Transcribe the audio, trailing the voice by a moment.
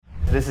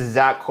This is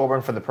Zach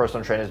Colburn from the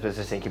Personal Trainers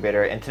Business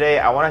Incubator, and today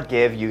I want to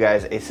give you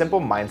guys a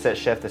simple mindset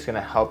shift that's going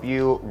to help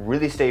you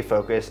really stay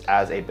focused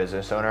as a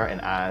business owner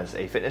and as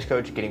a fitness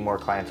coach, getting more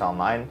clients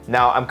online.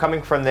 Now, I'm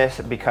coming from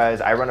this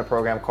because I run a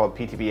program called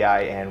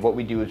PTBI, and what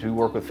we do is we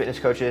work with fitness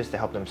coaches to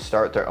help them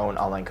start their own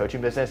online coaching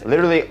business.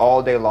 Literally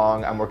all day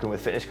long, I'm working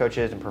with fitness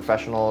coaches and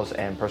professionals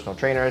and personal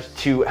trainers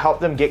to help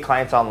them get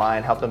clients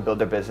online, help them build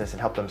their business,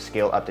 and help them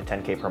scale up to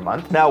 10K per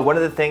month. Now, one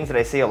of the things that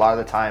I see a lot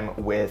of the time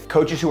with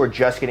coaches who are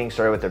just getting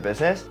started with their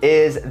business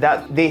is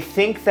that they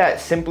think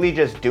that simply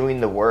just doing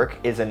the work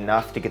is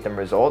enough to get them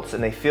results,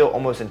 and they feel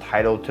almost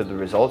entitled to the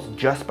results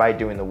just by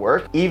doing the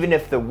work, even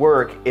if the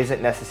work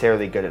isn't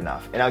necessarily good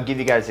enough. And I'll give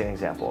you guys an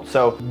example.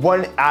 So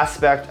one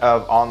aspect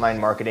of online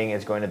marketing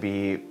is going to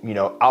be,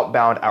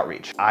 outbound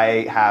outreach.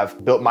 I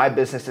have built my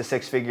business to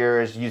 6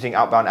 figures using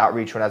outbound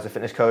outreach when I was a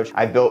fitness coach.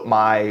 I built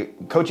my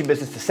coaching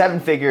business to 7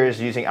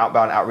 figures using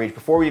outbound outreach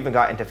before we even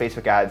got into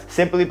Facebook ads.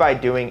 Simply by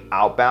doing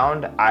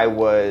outbound, I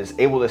was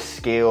able to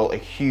scale a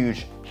huge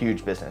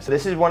business. So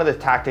this is one of the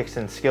tactics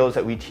and skills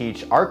that we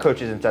teach our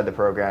coaches inside the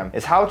program,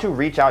 is how to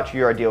reach out to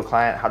your ideal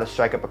client, how to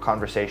strike up a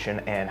conversation,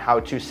 and how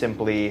to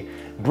simply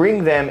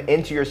bring them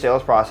into your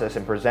sales process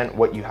and present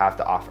what you have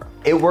to offer.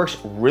 It works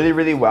really,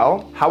 really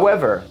well.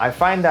 However, I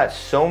find that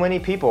so many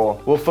people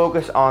will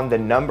focus on the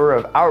number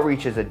of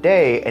outreaches a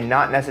day and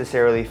not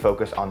necessarily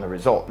focus on the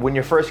result. When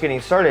you're first getting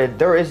started,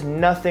 there is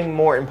nothing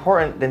more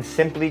important than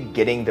simply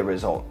getting the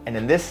result. And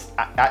in this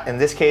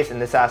case, in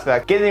this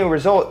aspect, getting a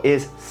result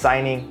is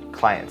signing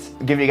clients.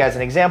 I'll give you guys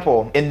an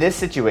example. In this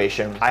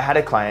situation, I had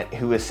a client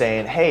who was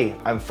saying, hey,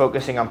 I'm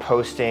focusing on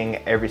posting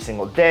every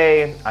single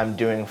day. I'm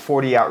doing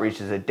 40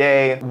 outreaches a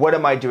day. What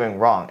am I doing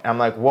wrong? And I'm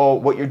like, well,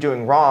 what you're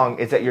doing wrong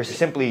is that you're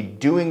simply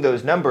doing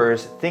those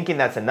numbers, thinking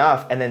that's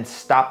enough, and then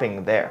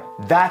stopping there.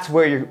 That's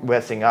where you're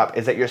messing up,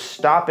 is that you're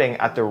stopping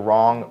at the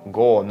wrong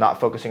goal, not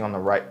focusing on the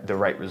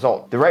right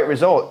result. The right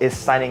result is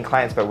signing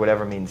clients by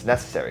whatever means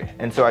necessary.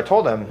 And so I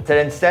told him that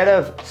instead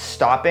of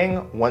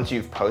stopping once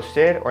you've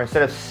posted, or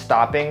instead of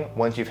stopping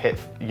once you've hit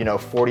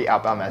 40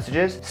 outbound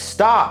messages,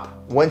 stop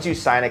once you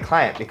sign a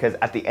client, because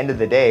at the end of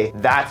the day,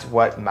 that's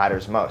what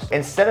matters most.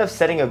 Instead of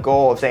setting a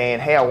goal of saying,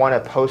 hey, I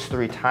want to post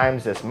 3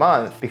 times this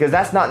month, because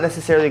that's not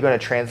necessarily going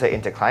to translate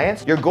into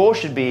clients, your goal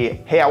should be,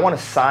 hey, I want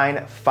to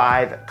sign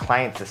 5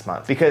 clients this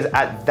month. Because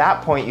at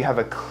that point, you have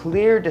a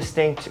clear,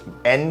 distinct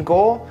end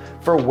goal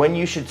for when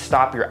you should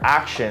stop your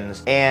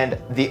actions. And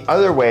the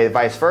other way,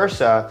 vice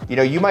versa,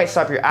 you might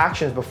stop your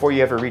actions before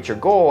you ever reach your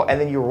goal,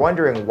 and then you're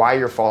wondering why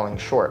you're falling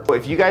short. So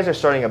if you guys are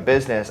starting a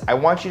business, I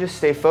want you to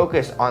stay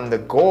focused on the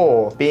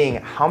goal being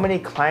how many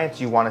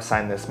clients you want to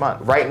sign this month.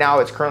 Right now,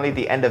 it's currently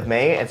the end of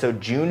May, and so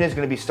June is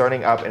going to be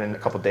starting up in a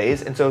couple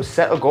days. And so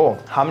set a goal.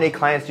 How many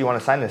clients do you want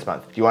to sign this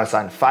month? Do you want to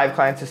sign 5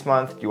 clients this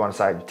month? Do you want to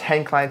sign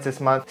 10 clients this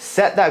month?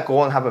 Set that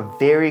goal and have a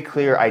very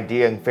clear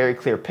idea and very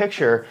clear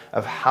picture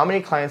of how many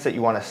clients that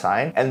you want to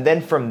sign. And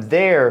then from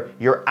there,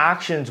 your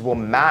actions will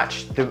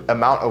match the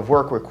amount of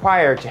work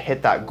required to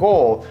hit that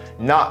goal,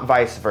 not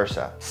vice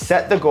versa.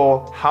 Set the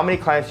goal, how many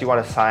clients you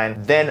want to sign,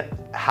 then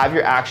have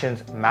your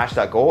actions match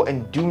that goal,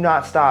 and do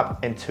not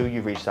stop until you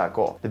reach that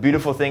goal. The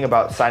beautiful thing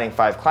about signing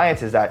 5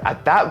 clients is that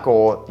at that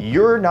goal,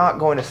 you're not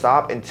going to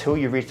stop until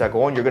you reach that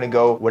goal, and you're going to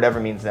go whatever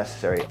means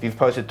necessary. If you've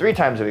posted 3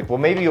 times a week, well,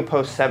 maybe you'll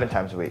post 7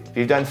 times a week. If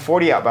you've done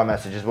 40 outbound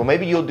messages, well,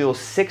 maybe you'll do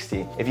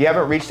 60. If you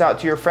haven't reached out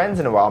to your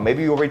friends in a while,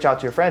 maybe you'll reach out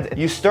to your friends.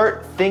 You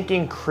start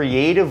thinking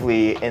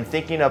creatively and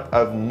thinking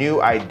of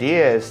new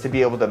ideas to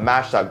be able to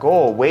match that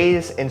goal,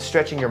 ways and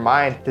stretching your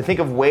mind to think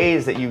of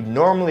ways that you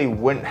normally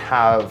wouldn't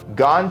have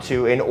gone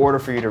to in order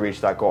for you to reach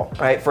that goal,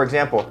 right? For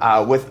example,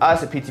 with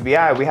us at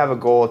PTBI, we have a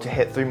goal to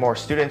hit 3 more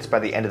students by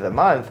the end of the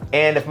month.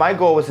 And if my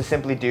goal was to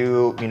simply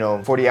do,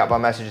 40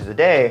 outbound messages a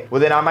day,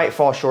 well, then I might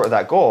fall short of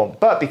that goal.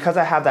 But because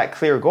I have that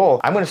clear goal,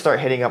 I'm going to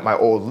start hitting up my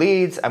old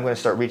leads. I'm going to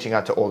start reaching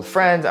out to old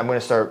friends. I'm going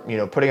to start,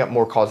 putting up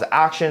more calls to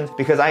actions,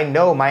 because I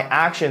know my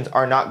actions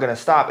are not going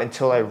to stop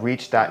until I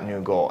reach that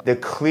new goal. The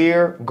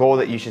clear goal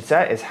that you should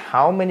set is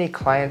how many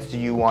clients do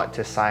you want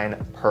to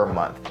sign per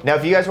month? Now,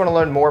 if you guys want to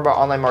learn more about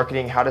online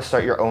marketing, how to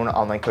start your own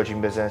online coaching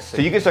business,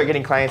 so you can start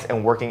getting clients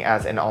and working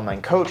as an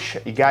online coach,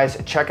 you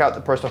guys check out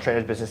the Personal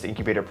Trainers Business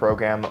Incubator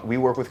program. We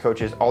work with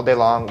coaches all day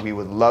long. We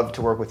would love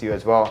to work with you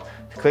as well.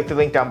 Click the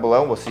link down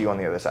below, and we'll see you on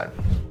the other side.